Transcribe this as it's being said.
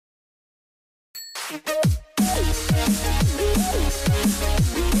Hey,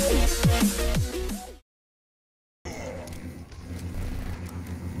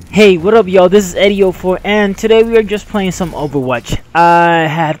 what up y'all, this is Eddie04 and today we are just playing some Overwatch. I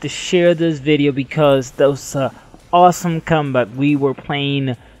had to share this video because that was an awesome comeback. We were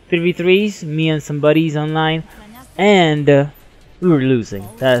playing 3v3s, me and some buddies online, and we were losing.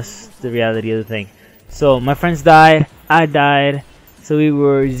 That's the reality of the thing. So my friends died, I died, so we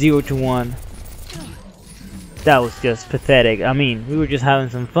were 0-1. That was just pathetic. I mean, we were just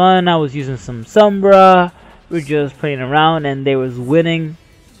having some fun. I was using some Sombra, we were just playing around and they was winning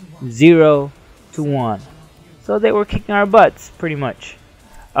 0-1. So they were kicking our butts pretty much.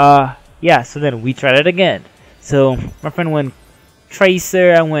 Yeah, so then we tried it again. So my friend went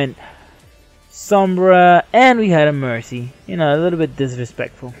Tracer, I went Sombra, and we had a Mercy. You know, a little bit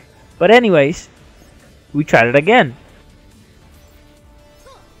disrespectful. But anyways, we tried it again.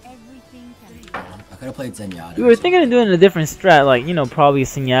 I could have played Zenyatta. We were thinking of doing a different strat, like, you know, probably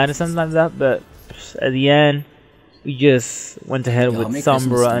Zenyatta or something like that, but at the end we just went ahead with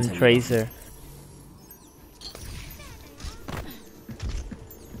Sombra and Tracer.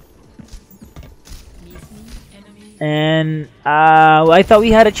 And I thought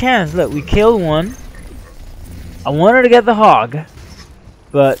we had a chance. Look, we killed one. I wanted to get the hog,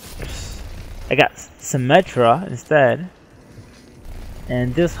 but I got Symmetra instead.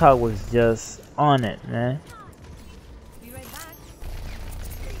 And this hog was just on it, man.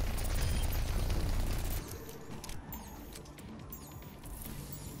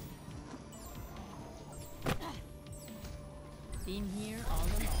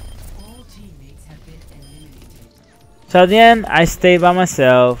 So at the end, I stayed by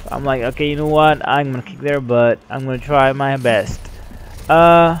myself. I'm like, okay, you know what? I'm gonna kick their butt. I'm gonna try my best.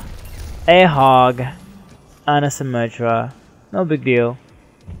 A hog and a Symmetra. No big deal.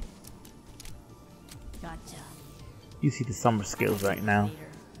 Gotcha. You see the summer skills right now.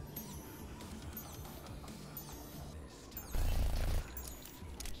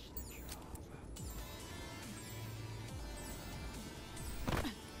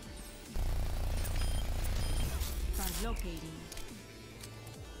 Locating.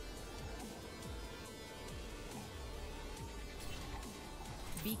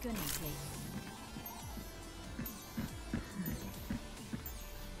 Beacon in place.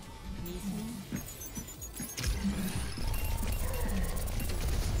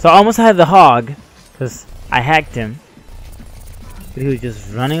 So I almost had the hog because I hacked him, but he was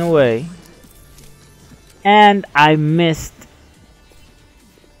just running away, and I missed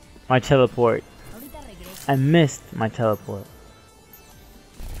my teleport. I missed my teleport.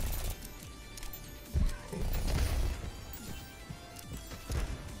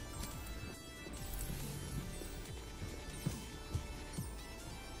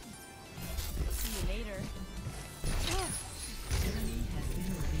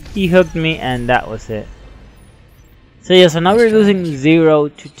 He hooked me and that was it. So yeah, so now we're losing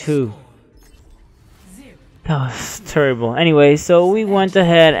 0-2. That was terrible. Anyway, so we went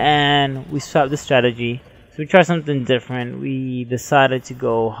ahead and we swapped the strategy. So we tried something different. We decided to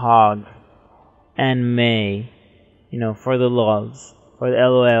go hog and May, you know, for the lols, for the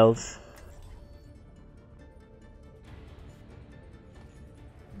LOLs.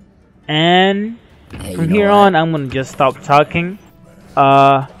 And from here on, I'm gonna just stop talking.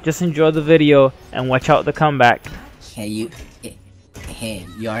 Just enjoy the video and watch out the comeback. Hey, you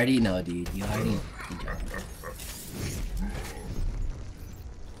already know, dude. You already know.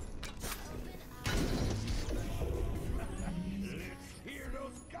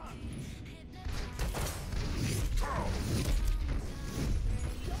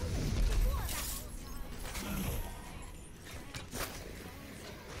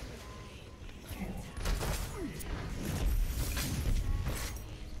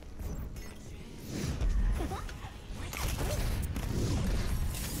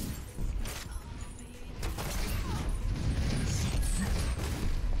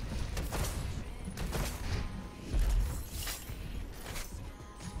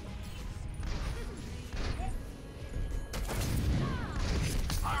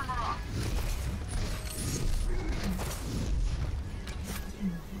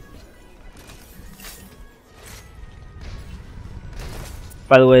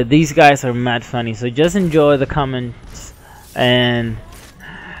 By the way, these guys are mad funny, so just enjoy the comments and,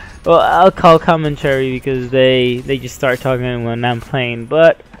 well, I'll call commentary because they just start talking when I'm playing,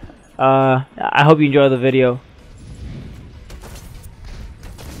 but I hope you enjoy the video.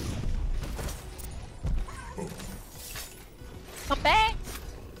 Come back,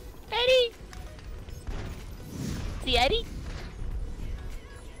 Eddie. See Eddie?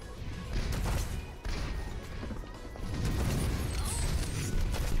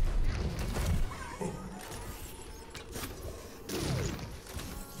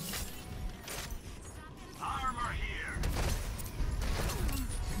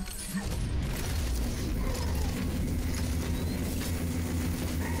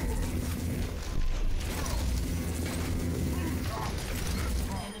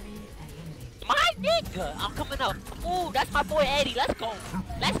 nigga. I'm coming up. Ooh, that's my boy Eddie. Let's go.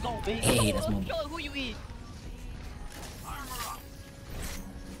 Let's go, baby. Hey, that's my Show who you is.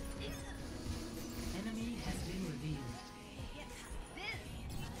 Enemy has been revealed. Enemy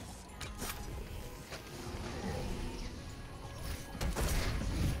eliminated.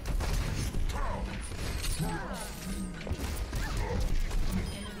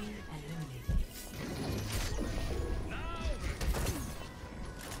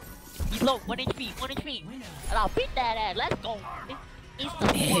 He's low. 1 HP. 1 HP. And I'll beat that ass. Let's go. It's the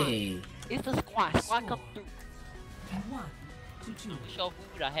squad. Hey. It's the squad. Squad come through. 1 to 2. Show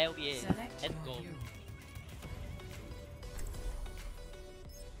who the hell he is. Select Let's your go. hero.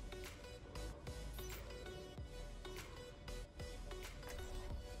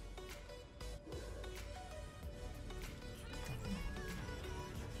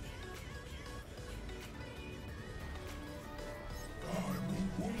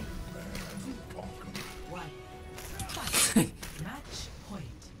 One. Fight. Match point.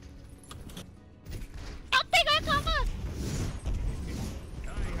 I think I come up.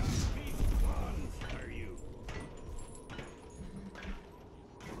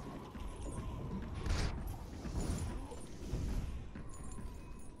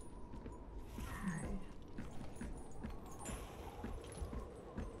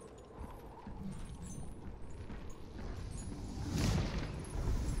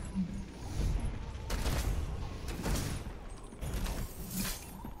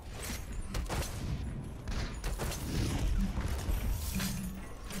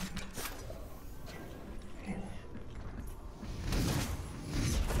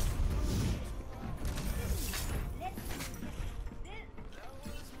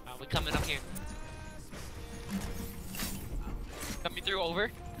 We're coming up here. Coming through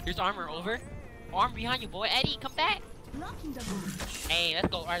over. Here's armor over. Arm behind you, boy. Eddie, come back. Hey, let's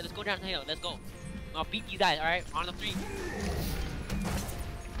go. Alright, let's go down the hill. Let's go. I'll beat you guys, alright? On the 3.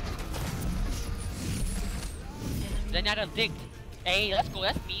 Then out of dig. Hey, let's go.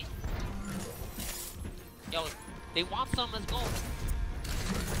 That's me. Yo, they want some. Let's go.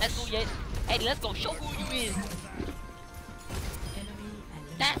 Let's go, yeah. Eddie, let's go. Show who you is.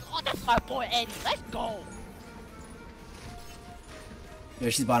 That's my boy Eddie. Let's go. Yo,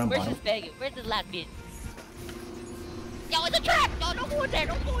 she's bottom. Where's this faggot? Where's this last bit? Yo, it's a trap! Yo, don't go in there,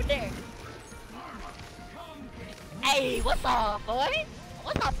 don't go in there! Hey, what's up, boy?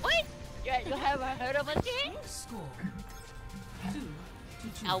 What's up, boy? You haven't heard of us yet? Score 2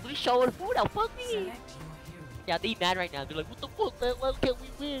 to 2. Now we showing food, now fuck me! Select your hero. Yeah, they mad right now. They're like, what the fuck, man? Why can't we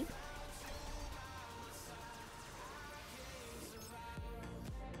win?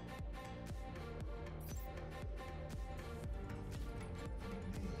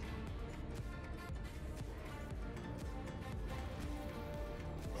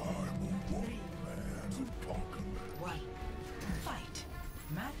 One. Fight.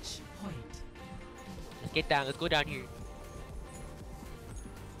 Match point. Let's get down, let's go down here.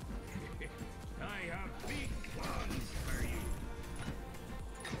 I have big plans for you.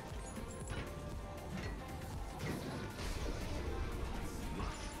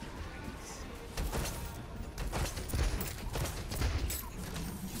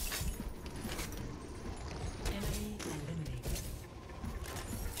 Enemy eliminated.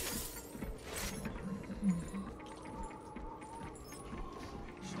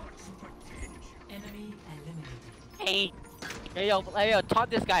 Enemy eliminated. Hey, taunt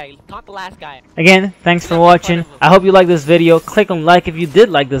this guy, taunt the last guy. Again, thanks for watching. I hope you liked this video. Click on like if you did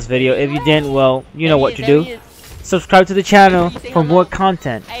like this video. If you didn't, well, you know what to do. Subscribe to the channel for more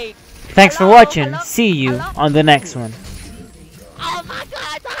content. Hey, Thanks for watching. See you on the next one. oh my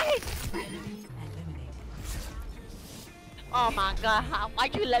god, died! Enemy eliminated. Oh my god,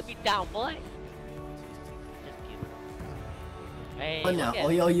 why'd you let me down, boy? Just kidding. Hey, Oh no. look at- Oh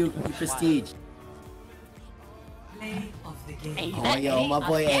yo, you prestige. Play of the game. Hey, Oh yo, my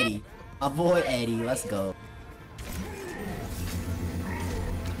boy Eddie. My boy Eddie. Let's go.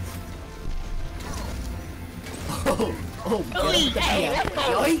 Oh, Hey, let's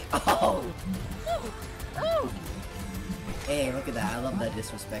go. Oh. Hey, look at that. I love that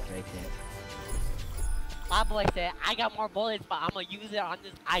disrespect right there. My boy said, I got more bullets, but I'm gonna use it on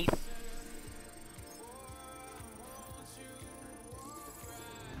this ice.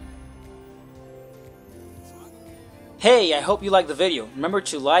 Hey, I hope you liked the video. Remember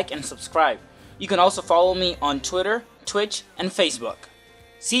to like and subscribe. You can also follow me on Twitter, Twitch, and Facebook.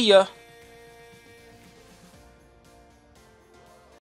 See ya!